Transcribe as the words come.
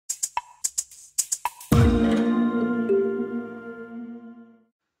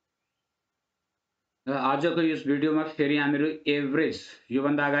आजको यस भिडियोमा फेरि हामीहरू एभरेज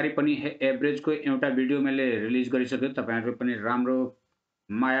योभन्दा अगाडि पनि एभरेजको एउटा भिडियो मैले रिलिज गरिसकेँ। तपाईहरुले पनि राम्रो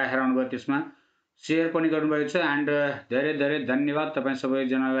माया हेराउनु भयो, त्यसमा शेयर पनि गर्नुभएको छ एन्ड धेरै धेरै धन्यवाद तपाईं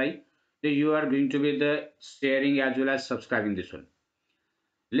सबैजनालाई। You are going to be the sharing as well as subscribing this one.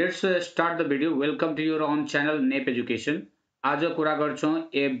 Let's start the video. Welcome to your own channel NEP Education. आज कुरा गर्छौं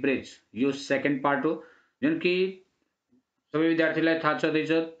एभरेज, यो सेकेन्ड पार्ट हो जुन कि सबै विद्यार्थीलाई थाहा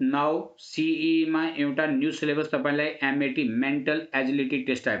छँदैछ। नाउ सीई मा एउटा न्यू सिलेबस तपाईलाई एमएटी मेन्टल एजिलिटी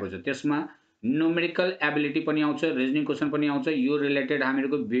टेस्ट आएको छ। त्यसमा न्यूमेरिकल एबिलिटी पनि आउँछ, रिजनिङ क्वेशन पनि आउँछ। यो related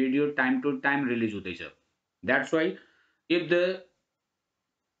हामीहरुको video time to time release हुँदैछ। That's why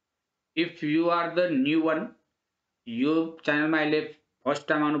if you are the new one, यो च्यानलमा अहिले फर्स्ट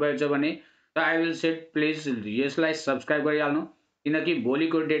टाइम आउनुभएको छ भने I will say प्लिज यसलाई सब्स्क्राइब गरिहाल्नु, किनकि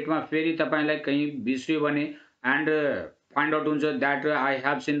भोलिको डेटमा फेरि तपाईलाई कहीं बिर्सियो भने एन्ड फाइन्ड आउट हुन्छ that I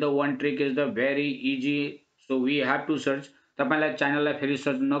have seen the one trick is the very easy, so we have to search। तपाईलाई च्यानललाई फेरि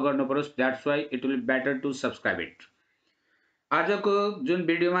सर्च नगर्नु परोस्, that's why it will better to subscribe it. आजको जुन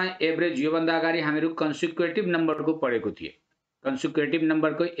भिडियोमा एभरेज योभन्दा अगाडि हामीहरु कन्सिक्युटिभ नम्बरको पढेको थिए। कन्सिक्युटिभ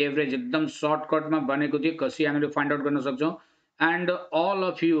नम्बरको एभरेज एकदम सर्टकटमा बनेको थियो, कसरी हामीले फाइन्ड आउट गर्न सक्छौं and all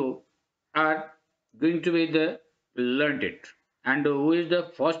of you are going to be the learned it, and who is the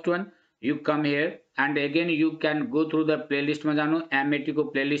first one, you come here and again you can go through the playlist मा जानु। Amity को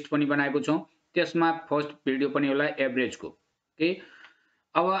playlist पनि बनाएको छौं, त्यसमा first video पनि होला average को। ओके,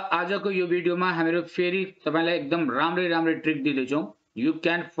 अब आजको यो भिडियोमा हामीहरु फेरि तपाईलाई एकदम राम्रै ट्रिक दिदै छौं। You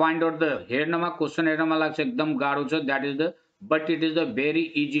can find out the, हेर्नमा क्वेशन हेर्नमा लाग्छ एकदम गाह्रो छ, that is the but it is the very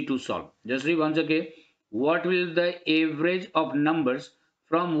easy to solve। जसरी भन्छ के what will the average of numbers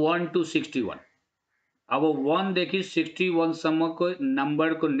from 1 to 61। अब 1 देखि 61 सम्मको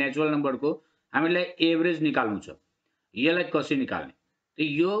नम्बरको नेचुरल नम्बरको हामीलाई एभरेज निकाल्नु छ। यसलाई कसरी निकाल्ने, त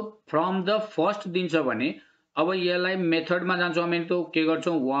यो फ्रम द फर्स्ट दिन्छ भने अब यसलाई मेथडमा जान्छौं हामी, त के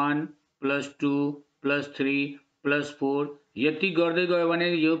गर्छौं 1 + 2 + 3 + 4 यति गर्दै गयो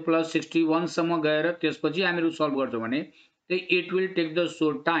भने यो प्लस 61 सम्म गएर त्यसपछि हामीहरु सल्भ गर्छौं भने it will take the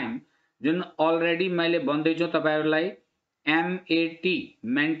short time। जुन अलरेडी मैले भन्दै छु तपाईहरुलाई एमएटी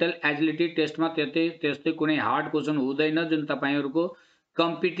मेन्टल एजिलिटी टेस्टमा त्यस्तै कुनै हार्ड क्वेशन हुँदैन जुन तपाईहरुको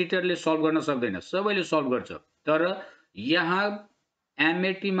कम्पिटिटरले सल्भ गर्न सक्दैन, सबैले सल्भ गर्छ। तर यहाँ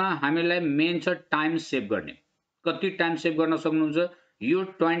एमएटी मा हामीलाई मेन छ टाइम सेभ गर्ने। कति टाइम सेभ गर्न सक्नुहुन्छ, यो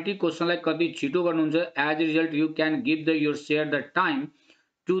 20 क्वेशनलाई कति छिटो गर्नुहुन्छ, as a result you can give the your share the time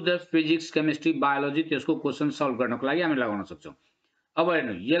two the physics chemistry biology, त्यसको क्वेशन सल्भ गर्नको लागि हामी लगाउन सक्छौं। अब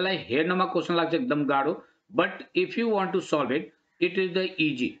हेर्नु, यसलाई हेर्नमा क्वेशन लाग्छ एकदम गाह्रो, but if you want to solve it, it is the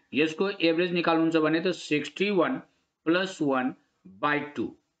easy. यसको एभरेज निकाल्नुहुन्छ भने त 61 + 1 / 2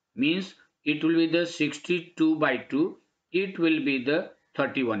 means it will be the 62/2, it will be the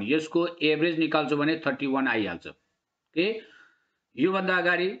 31। यसको एभरेज निकाल्छु भने 31 आइहाल्छ। ओके, यो भन्दा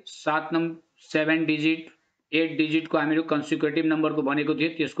अगाडि 7 डिजिट 8 डिजिट को हामीहरु कन्सिक्युटिभ नम्बर को भनेको थियो,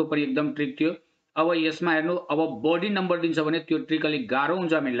 त्यसको पनि एकदम ट्रिक थियो। अब यसमा हेर्नु, अब बडी नम्बर दिन्छ भने त्यो ट्रिक अलि गाह्रो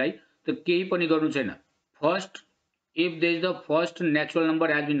हुन्छ हामीलाई, त केही पनि गर्नु छैन। First if there is the first natural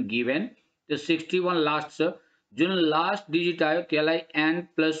number has been given, the 61 last छ, जुन लास्ट डिजिट आयो त्यसलाई n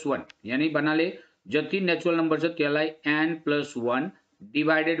 + 1 यानी भन्नाले जति नेचुरल नम्बर छ त्यसलाई n + 1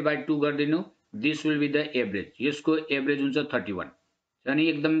 डिवाइडेड बाइ 2 गर्दिनु, this will be the average. यसको एभरेज हुन्छ 31। यानी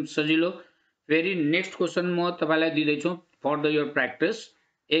एकदम सजिलो। फेरि नेक्स्ट क्वेशन म तपाईलाई दिदै छु for the your practice.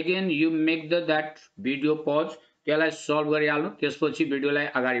 Again you make the that video pause, त्यसलाई सल्भ गरिहाल्नु, त्यसपछि भिडियोलाई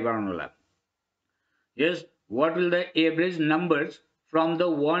अगाडि बढाउनु होला। यस, what will the average numbers from the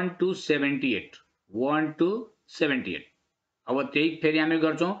 1 to 78, 1 to 78। अब त्यही फेरि हामी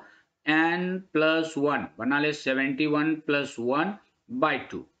गर्छौं n + 1 भन्नाले 71 + 1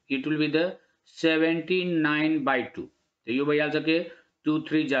 / 2, इट विल बी द 79/2। त यो भइहाल्छ के 2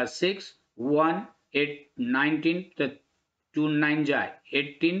 3 जा 6 1 8 19, the 2 9 ja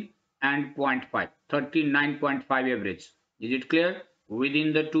 18 and 0.5, 39.5 average। Is it clear?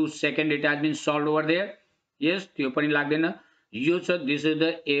 Within the 2 seconds it has been solved over there। Yes, त्यो पनि लाग्दैन। यो छ, this is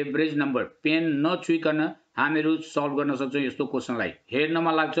the average number। Pain नछुइकन हामीहरु solve गर्न सक्छौं यस्तो क्वेशनलाई।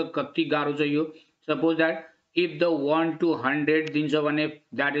 हेर्नमा लाग्छ कति गाह्रो छ यो। Suppose that if the 1 to 100 दिन्छ भने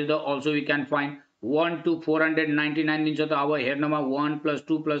that is the also we can find 1 to 499 दिन्छ, त अब हेर्नमा 1 +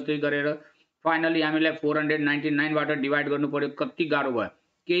 2 + 3 गरेर फाइनली हामीलाई 499 बाट डिवाइड गर्नु पर्यो। कति गाह्रो भयो,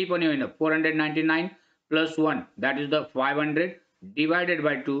 केही पनि होइन। 499 + 1 that is the 500 divided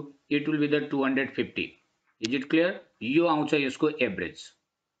by 2, it will be the 250। Is it clear? यो आउँछ यसको average.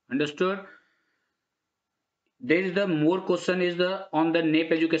 Understood? There is the more question is the on the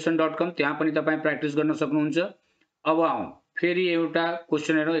nepeducation.com, त्यहाँ पनि तपाई प्र्याक्टिस गर्न सक्नुहुन्छ। अब आउँ फेरि एउटा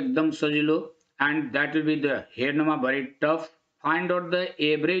क्वेशन हेरौँ, एकदम सजिलो and that will be the हेर्नमा very tough. Find out the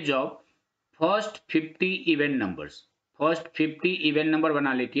average of first 50 even numbers. First 50 even number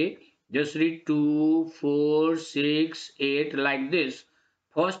बना लेके जैसे 2 4 6 8 like this.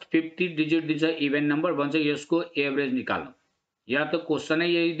 First 50 digit दिन्छ even number भन्छ, यसको एभरेज निकाल्नु। या त क्वेशनै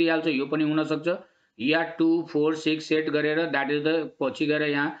यही दिइहाल्छ, यो पनि हुन सक्छ, या 2 4 6 8 गरेर दैट इज द पछि गएर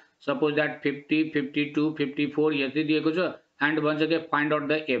यहाँ सपोज दैट 50 52 54 यति दिएको छ एन्ड भन्छ के फाइन्ड आउट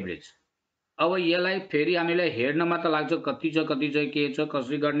द एभरेज। अब यसलाई फेरि हामीलाई हेर्नमा त लाग्छ कति छ के छ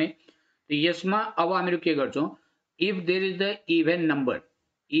कसरी गर्ने। त यसमा अब हामीहरू के गर्छौं, if there is the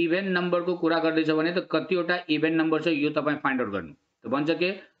even number को कुरा गर्दै छ भने त कतिवटा इभन नम्बर छ यो तपाई फाइन्ड आउट गर्नु। त भन्छ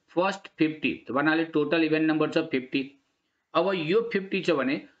के फर्स्ट 50 त भन्नाले टोटल इभन नम्बर छ 50। अब यो 50 छ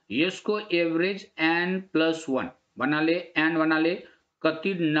भने यसको एभरेज n + 1 भन्नाले n भन्नाले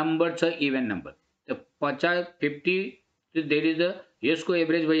कति नम्बर छ इभन नम्बर। त 50 50 देयर इज द यसको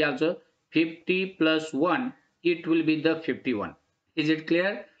एभरेज भइहाल्छ 50 + 1 it will be the 51। is it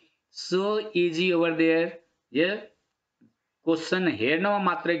clear? So easy over there। yeah, question हेर्नमा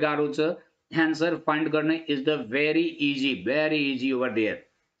मात्रै गाह्रो छ, आन्सर फाइन्ड गर्न is the very easy over there।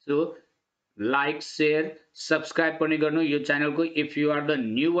 so like share subscribe पनि गर्नु यो channel को। if you are the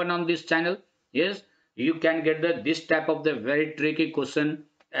new one on this channel, yes you can get the this type of the very tricky question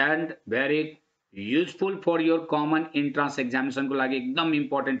and very useful for your common entrance examination को लागि एकदम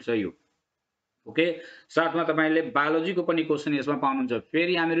important छ यो। Okay, साथमा तपाईले biology को पनि question यसमा पाउनुहुन्छ।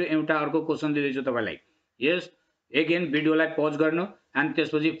 फेरि हामीहरु एउटा अर्को क्वेशन दिदैछु तपाईलाई। यस अगेन भिडियोलाई पज गर्नु एन्ड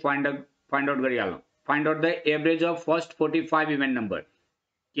त्यसपछि फाइन्ड आउट गरिहाल्नु। Find out the average of first 45 even number.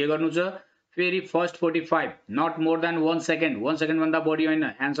 के गर्नु छ फेरि first 45 not more than 1 second, 1 second भन्दा बढी हैन।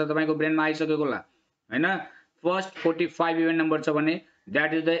 आन्सर तपाईको ब्रेनमा आइसकेको होला हैन। फर्स्ट 45 इभन नम्बर छ भने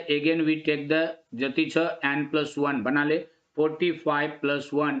that is the again we take the जति छ n + 1 भन्नाले 45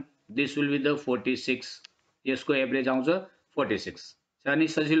 + 1 this will be the 46। यसको एभरेज आउँछ 46। छ नि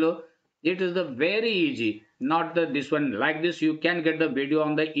सजिलो। it is the very easy, not the this one like this you can get the video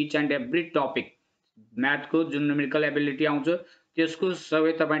on the each and every topic। Math को जुन न्यूमेरिकल एबिलिटी आउँछ त्यसको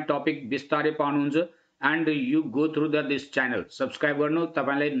सबै तपाई टपिक विस्तारै पाउनुहुन्छ and you go through the this channel. Subscribe गर्नु,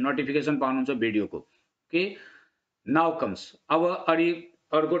 तपाईलाई नोटिफिकेसन पाउनुहुन्छ भिडियोको। ओके, नाउ कम्स अब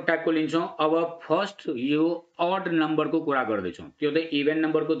अर्को टाइपको लिन्छौं। अब फर्स्ट यो ऑड नम्बर को कुरा गर्दै छौं, त्यो त इभन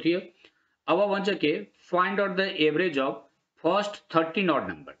नम्बर को थियो। अब भन्छ के find out the average of first 13 odd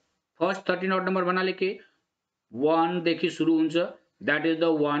number. First 13 odd number भन्नाले के 1 देखि सुरु हुन्छ दैट इज द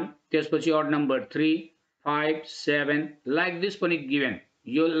 1, त्यसपछि ऑड नम्बर 3 5 7 लाइक दिस पनि गिवन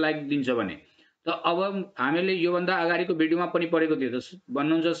यो लाइक दिन्छ भने। त अब हामीले यो भन्दा अगाडिको भिडियोमा पनि पढेको थियो त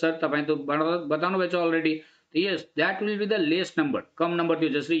भन्नुहुन्छ सर तपाई त बताउनु भएछ already. yes that will be the least number, com number थियो।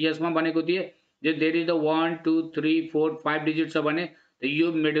 जसरी यसमा भनेको थिए जे देयर इज द 1 2 3 4 5 डिजिट छ भने त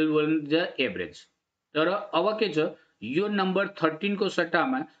यो मिडल वन द एभरेज। तर अब के छ यो नम्बर 13 को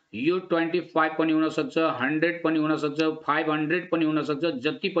सट्टामा यो 25 पनि हुन सक्छ, 100 पनि हुन सक्छ, 500 पनि हुन सक्छ,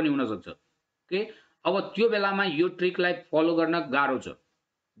 जति पनि हुन सक्छ। ओके, अब त्यो बेलामा यो ट्रिकलाई फलो गर्न गाह्रो छ।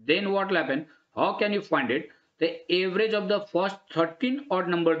 Then what will happen, how can you find it? the average of the first 13 odd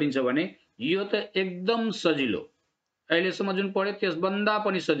number दिन्छ भने यो त एकदम सजिलो। अहिलेसम्म जुन पढे त्यसभन्दा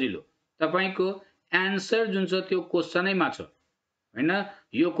पनि सजिलो। तपाईको आन्सर जुन छ त्यो क्वेशनैमा छ हैन।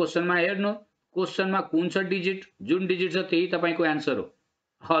 यो क्वेशनमा हेर्नु, क्वेशनमा कुन छ डिजिट, जुन डिजिट छ त्यही तपाईको आन्सर हो।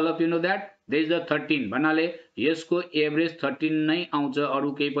 All of you know that there is the 13 भन्नाले यसको एभरेज 13 नै आउँछ,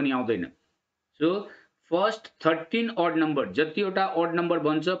 अरु केही पनि आउँदैन। सो फर्स्ट 13 ऑड नम्बर जतिवटा ऑड नम्बर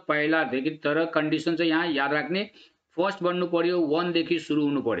बन्छ पहिलादेखि, तर कन्डिसन चाहिँ यहाँ याद राख्ने फर्स्ट बन्नु पर्यो 1 देखि सुरु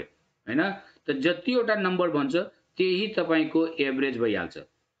हुनु पर्यो हैन। त जतिवटा नम्बर बन्छ त्यही तपाईको एभरेज भइहाल्छ।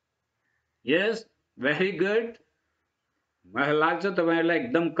 यस भेरी गुड, मलाई लाग्छ तपाईहरुलाई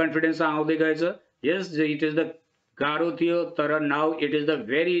एकदम कन्फिडेन्स आउँदै गएछ। यस इट इज द गाह्रो थियो तर now it is the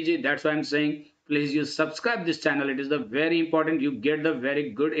very easy. That's why I am saying please you subscribe this channel. It is the very important, you get the very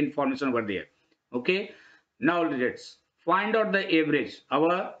good information over there. Okay, now let's find out the average. अब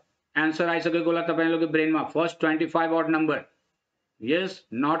answer आइसकेको होला तपाईहरुको ब्रेनमा। First 25 odd number. yes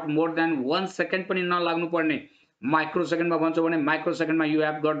not more than 1 second पनि नलाग्नु पर्ने। Micro सेकेन्डमा भन्छ भने micro सेकेन्डमा you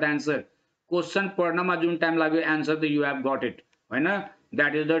have got the answer. Question पढ्नमा जुन टाइम लाग्यो आन्सर त यु हैव गट इट हैन।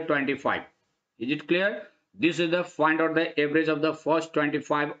 That is the 25। Is it clear? This is the find out the average of the first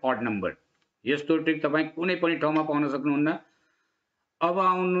 25 odd number. यस्तो trick तपाई कुनै पनि ठाउँमा पाउन सक्नुहुन्न। अब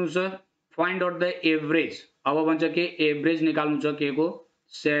आउनु छ फाइन्ड आउट द एभरेज। अब भन्छ के एभरेज निकाल्नु छ के को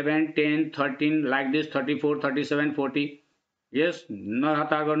 7 10 13 लाइक दिस 34 37 40। yes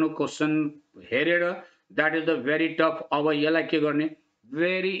नहतार गर्नु, क्वेशन हेरेर that is the very tough. अब यसलाई के गर्ने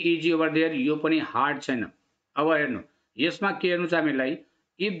भेरी इजी ओभर देयर, यो पनि हार्ड छैन। अब हेर्नु यसमा के हेर्नु छ हामीलाई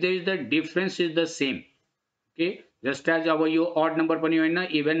if there is the difference is the same, okay, just as अब यो odd number पनि होइन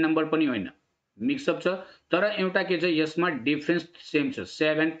even number पनि होइन मिक्सअप छ तर एउटा के छ यसमा डिफरेन्स सेम छ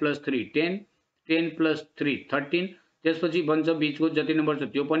 7 + 3 10 10 + 3 13 त्यसपछि बन्छ बीचको जति नम्बर छ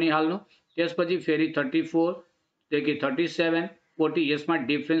त्यो पनि हाल्नु त्यसपछि फेरि 34 देखि 37 40 यसमा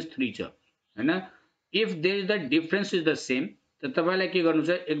डिफरेन्स 3 छ हैन if there is the difference is the same त तपाईलाई के गर्नु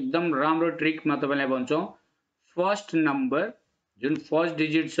छ एकदम राम्रो ट्रिक म तपाईलाई भन्छौ फर्स्ट नम्बर जुन फर्स्ट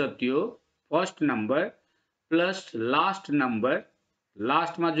डिजिट छ त्यो first number plus last number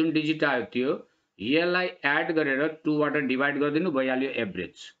लास्टमा जुन डिजिट आयो त्यो यसलाई एड गरेर 2 बाट डिवाइड गरिदिनु भइहाल्यो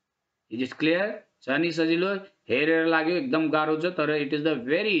एभरेज इज इट क्लियर छ नि सजिलो हेरेर लाग्यो एकदम गाह्रो छ तर it is the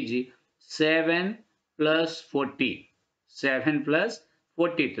very easy 7 + 40 7 +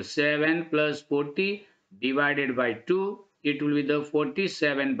 40 तो 7 + 40 divided by 2 it will be the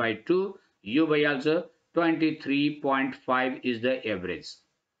 47/2 यो भइहाल्छ 23.5 is the average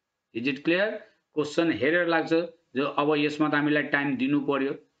is it clear question हेरेर लाग्छ जो अब यसमा त हामीलाई टाइम दिनु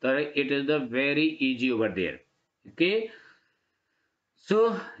पर्यो तर it is the very easy over there okay so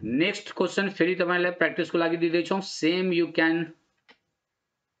next question फेरि तपाईलाई प्र्याक्टिसको लागि दिदै छौं same you can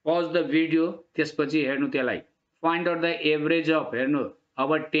pause the video त्यसपछि हेर्नु त्यसलाई find out the average of हेर्नु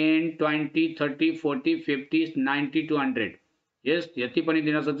अब 10 20 30 40 50 90 to 100 यस यति पनि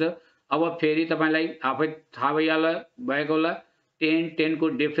दिन सक्छ अब फेरि तपाईलाई आफै थाहा भएको होला 10 10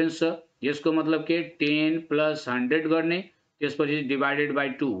 को डिफरेन्स छ यसको मतलब के 10 + 100 गर्ने त्यसपछि डिवाइडेड बाइ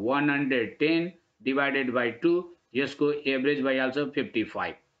 2 110 डिवाइडेड बाइ 2 यसको एभरेज भइहाल्छ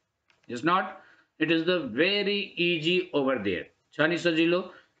 55 is not it is the very easy over there छ नि सजिलो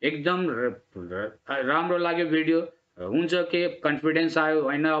एकदम राम्रो लाग्यो भिडियो हुन्छ के कन्फिडेन्स आयो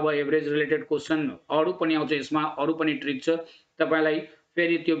हैन अब एभरेज रिलेटेड क्वेशन अरु पनि आउँछ यसमा अरु पनि ट्रिक छ तपाईलाई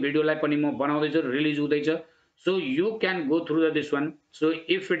फेरि त्यो भिडियोलाई पनि म बनाउँदै छु रिलिज हुँदै छ so you can go through this one so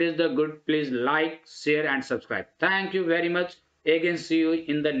if it is the good please like share and subscribe thank you very much again see you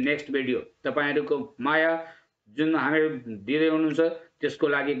in the next video तपाईहरुको माया जुन हामी दिदै हुनुहुन्छ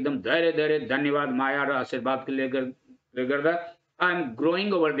त्यसको लागि एकदम धेरै धेरै धन्यवाद माया र आशीर्वादले गर्दा I am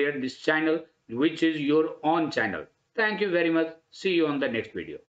growing over there this channel which is your own channel thank you very much see you on the next video